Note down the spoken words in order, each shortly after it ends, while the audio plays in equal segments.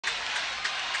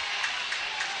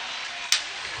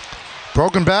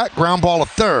Broken back, ground ball to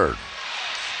third.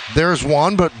 There's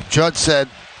one, but Judd said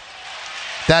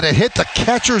that it hit the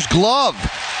catcher's glove.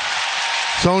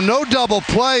 So no double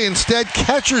play. Instead,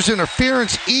 catcher's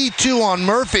interference, E2 on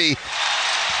Murphy.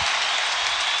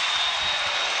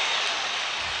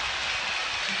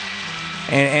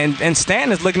 And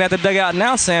Stanton is looking at the dugout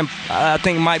now saying, I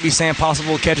think might be saying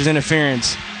possible catcher's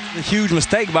interference. A huge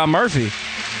mistake by Murphy.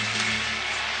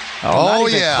 Not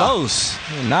even close.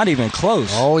 Not even close.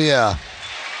 Oh, yeah.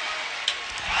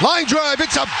 Line drive,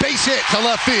 it's a base hit to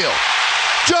left field.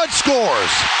 Judd scores.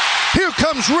 Here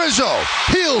comes Rizzo.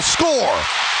 He'll score.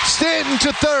 Stanton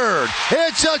to third.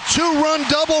 It's a two-run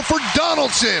double for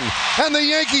Donaldson. And the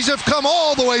Yankees have come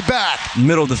all the way back.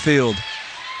 Middle of the field.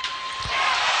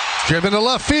 Driven to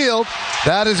left field.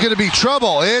 That is going to be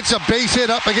trouble. It's a base hit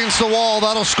up against the wall.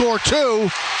 That'll score two.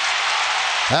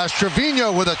 As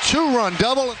Trevino with a two-run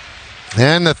double.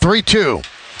 And the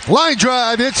 3-2. Line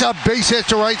drive. It's a base hit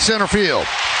to right center field.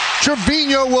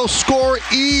 Trevino will score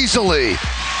easily.